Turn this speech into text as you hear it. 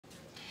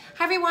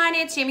Hi everyone,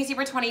 it's Jamie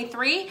Zebra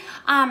 23.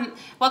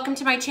 Welcome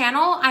to my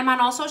channel. I'm on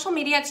all social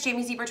media. It's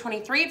Jamie Zebra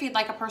 23. If you'd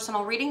like a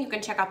personal reading, you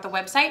can check out the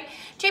website,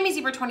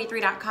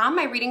 jamiezebra23.com.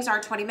 My readings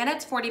are 20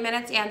 minutes, 40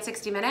 minutes, and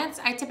 60 minutes.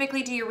 I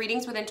typically do your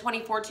readings within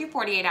 24 to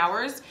 48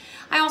 hours.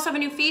 I also have a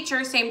new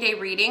feature, same day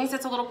readings.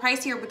 It's a little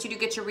pricier, but you do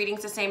get your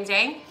readings the same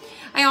day.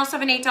 I also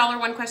have an $8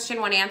 one question,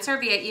 one answer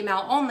via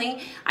email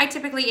only. I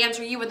typically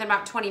answer you within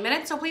about 20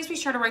 minutes, so please be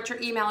sure to write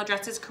your email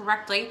addresses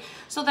correctly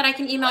so that I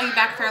can email you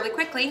back fairly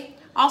quickly.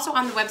 Also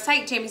on the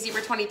website,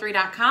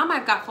 jamiezebra23.com,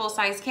 I've got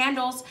full-size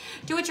candles,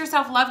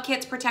 do-it-yourself love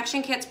kits,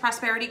 protection kits,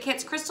 prosperity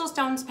kits, crystal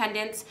stones,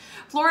 pendants,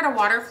 Florida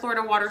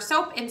water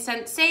soap,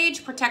 incense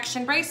sage,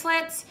 protection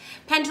bracelets,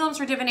 pendulums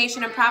for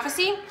divination and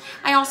prophecy.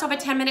 I also have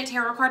a 10-minute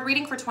tarot card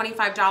reading for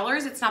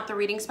 $25. It's not the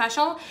reading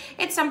special.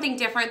 It's something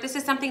different. This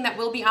is something that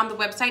will be on the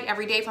website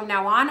every day from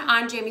now on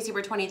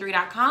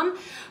jamiezebra23.com.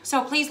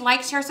 So please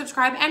like, share,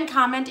 subscribe, and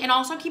comment. And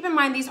also keep in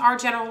mind these are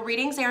general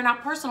readings. They are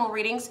not personal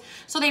readings,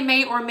 so they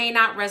may or may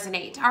not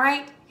resonate. All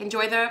right,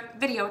 enjoy the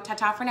video.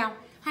 Ta-ta for now.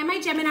 Hi, my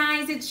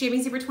Geminis. It's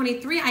Jamie Zebra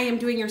 23. I am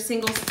doing your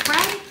single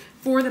spread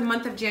for the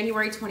month of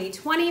January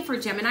 2020 for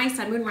Gemini,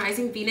 Sun, Moon,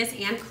 Rising, Venus,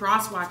 and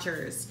Cross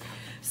Watchers.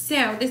 So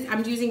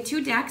I'm using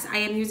two decks. I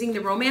am using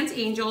the Romance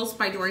Angels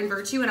by Doreen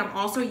Virtue, and I'm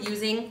also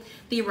using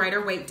the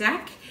Rider-Waite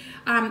deck.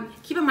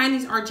 Keep in mind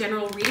these are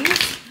general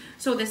readings,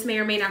 so this may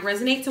or may not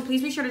resonate. So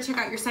please be sure to check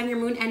out your Sun, your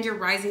Moon, and your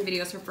Rising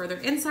videos for further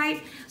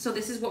insight. So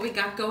this is what we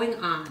got going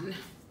on.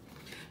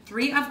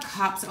 Three of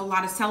Cups, a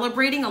lot of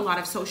celebrating, a lot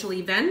of social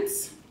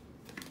events.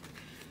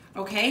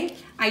 Okay,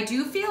 I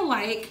do feel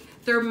like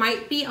there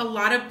might be a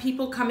lot of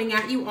people coming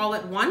at you all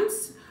at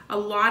once. A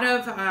lot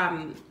of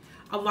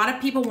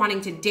people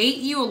wanting to date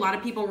you, a lot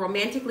of people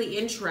romantically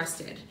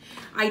interested.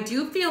 I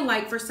do feel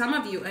like for some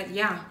of you,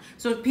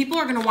 so people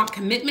are gonna want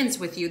commitments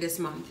with you this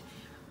month.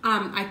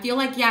 I feel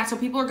like, so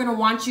people are gonna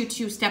want you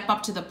to step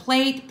up to the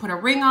plate, put a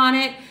ring on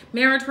it,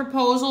 marriage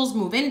proposals,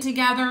 move in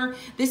together.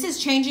 This is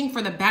changing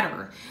for the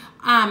better.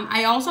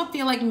 I also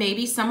feel like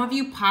maybe some of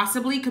you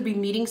possibly could be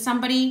meeting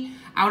somebody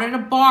out at a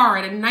bar,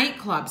 at a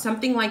nightclub,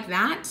 something like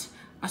that,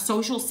 a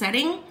social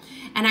setting.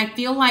 And I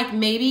feel like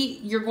maybe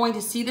you're going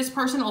to see this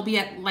person, it'll be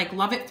at like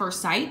love at first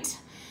sight,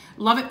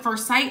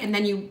 and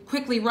then you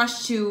quickly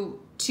rush to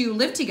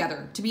live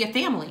together, to be a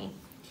family.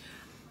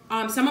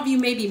 Some of you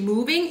may be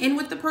moving in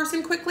with the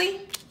person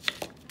quickly.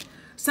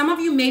 Some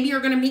of you maybe are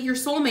going to meet your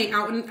soulmate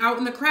out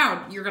in the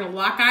crowd. You're going to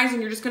lock eyes and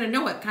you're just going to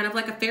know it, kind of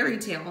like a fairy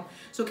tale.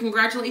 So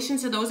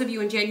congratulations to those of you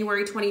in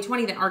January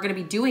 2020 that are going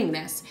to be doing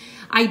this.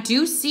 I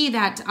do see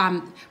that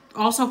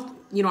also,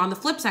 on the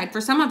flip side, for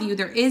some of you,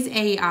 there is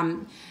a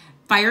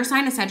fire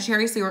sign, a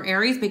Sagittarius, Leo, or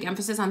Aries, big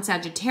emphasis on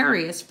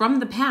Sagittarius from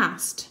the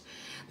past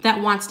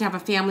that wants to have a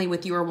family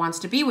with you or wants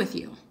to be with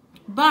you.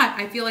 But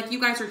I feel like you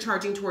guys are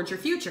charging towards your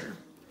future.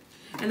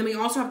 And then we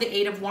also have the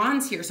Eight of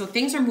Wands here. So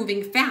things are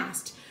moving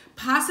fast.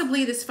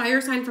 Possibly this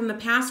fire sign from the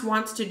past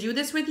wants to do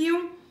this with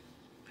you,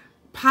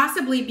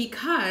 possibly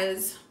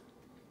because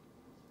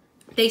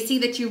they see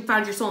that you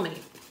found your soulmate.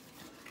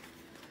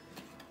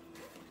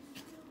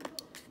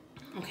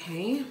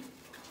 Okay.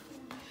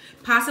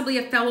 Possibly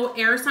a fellow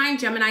air sign,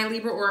 Gemini,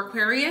 Libra, or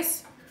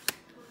Aquarius,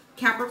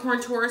 Capricorn,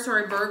 Taurus, or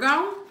a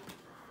Virgo.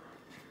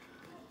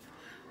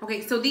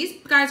 Okay, so these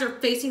guys are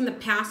facing the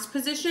past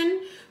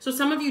position. So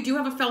some of you do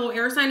have a fellow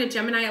air sign, a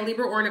Gemini, a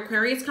Libra, or an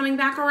Aquarius coming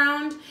back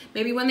around.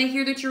 Maybe when they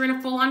hear that you're in a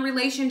full-on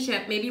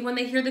relationship. Maybe when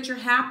they hear that you're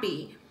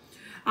happy.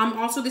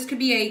 Also, this could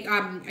be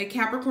a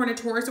Capricorn, a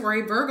Taurus, or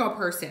a Virgo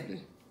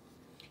person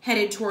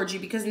headed towards you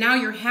because now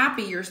you're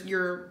happy.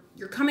 You're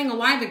coming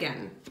alive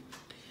again.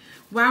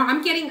 Wow,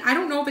 I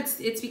don't know if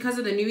it's because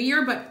of the new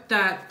year, but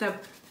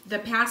the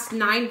past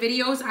 9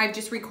 videos I've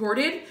just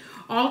recorded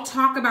all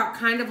talk about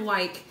kind of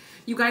like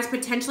you guys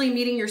potentially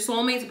meeting your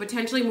soulmates and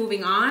potentially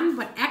moving on,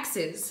 but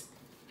exes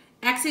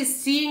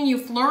seeing you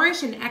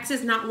flourish and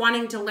exes not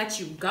wanting to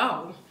let you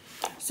go.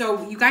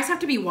 So you guys have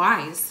to be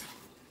wise.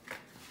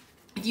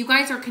 If you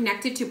guys are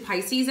connected to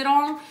Pisces at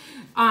all,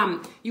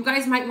 you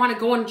guys might want to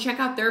go and check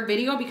out their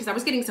video because I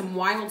was getting some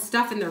wild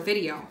stuff in their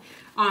video.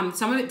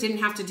 Some of it didn't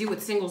have to do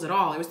with singles at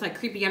all. It was like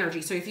creepy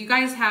energy. So if you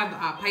guys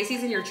have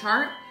Pisces in your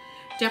chart,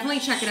 definitely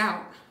check it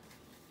out.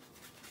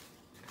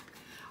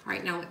 All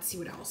right, now let's see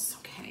what else.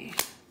 Okay.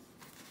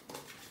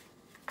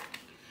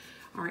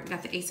 All right, we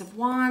got the Ace of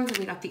Wands and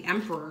we got the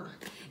Emperor.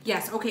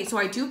 Yes, okay, so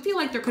I do feel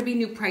like there could be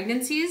new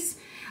pregnancies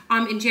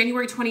in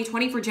January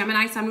 2020 for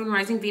Gemini, Sun, Moon,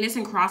 Rising, Venus,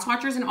 and Cross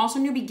Watchers, and also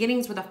new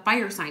beginnings with a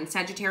fire sign,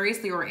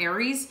 Sagittarius, Leo, or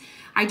Aries.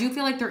 I do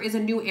feel like there is a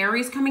new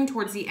Aries coming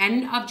towards the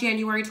end of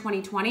January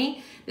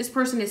 2020. This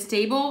person is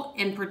stable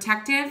and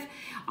protective.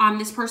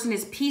 This person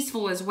is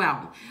peaceful as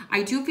well.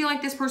 I do feel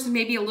like this person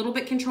may be a little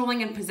bit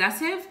controlling and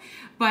possessive,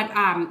 but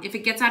if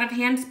it gets out of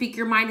hand, speak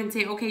your mind and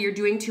say, okay, you're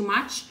doing too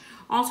much.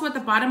 Also at the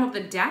bottom of the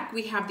deck,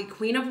 we have the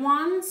Queen of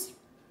Wands,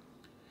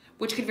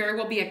 which could very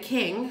well be a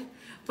king.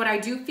 But I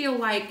do feel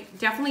like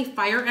definitely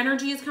fire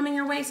energy is coming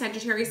your way.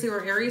 Sagittarius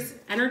or Aries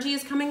energy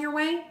is coming your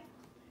way.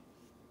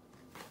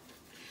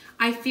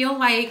 I feel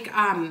like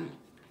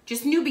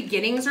just new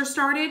beginnings are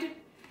started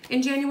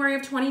in January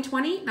of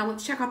 2020. Now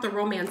let's check out the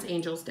Romance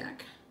Angels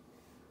deck.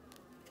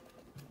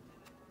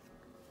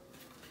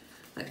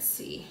 Let's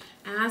see,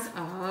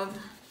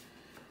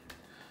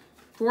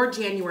 for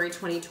January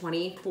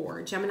 2020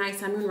 for Gemini,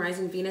 Sun, Moon,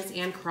 Rising, Venus,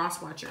 and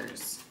Cross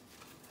Watchers.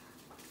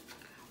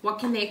 What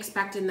can they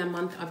expect in the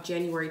month of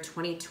January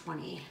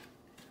 2020?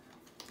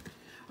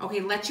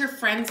 Okay, let your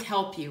friends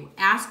help you.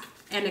 Ask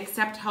and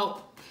accept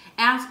help.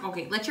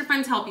 Let your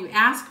friends help you.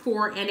 Ask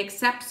for and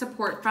accept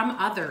support from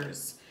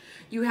others.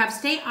 You have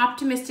stay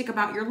optimistic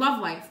about your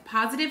love life.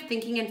 Positive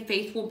thinking and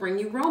faith will bring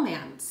you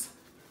romance.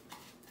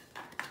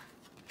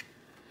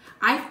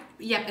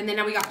 And then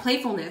now we got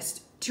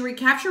playfulness. To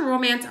recapture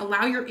romance,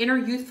 allow your inner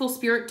youthful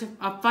spirit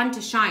of fun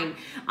to shine.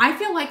 I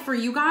feel like for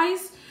you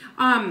guys,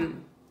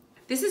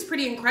 this is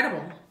pretty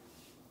incredible.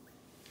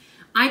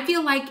 I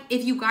feel like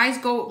if you guys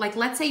go, like,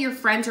 let's say your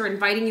friends are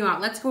inviting you out.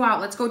 Let's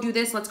go do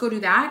this, let's go do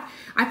that.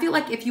 I feel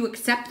like if you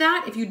accept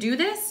that, if you do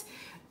this,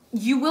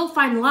 you will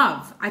find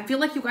love. I feel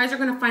like you guys are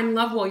going to find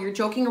love while you're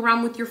joking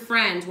around with your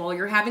friends, while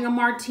you're having a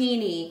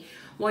martini,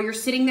 while you're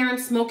sitting there and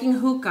smoking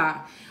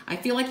hookah. I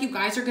feel like you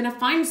guys are going to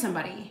find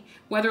somebody.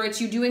 Whether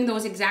it's you doing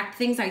those exact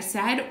things I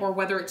said, or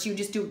whether it's you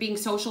just being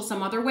social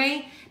some other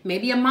way,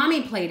 maybe a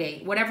mommy play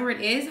date, whatever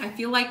it is, I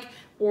feel like,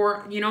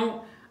 or, you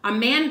know, a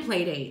man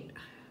play date.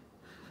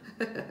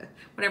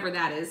 Whatever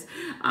that is.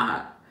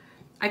 I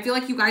feel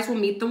like you guys will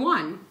meet the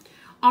one.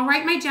 All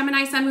right, my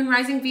Gemini, Sun, Moon,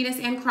 Rising, Venus,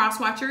 and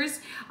Cross Watchers.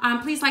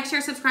 Please like,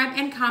 share, subscribe,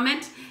 and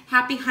comment.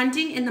 Happy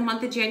hunting in the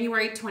month of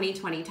January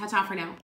 2020. Ta-ta for now.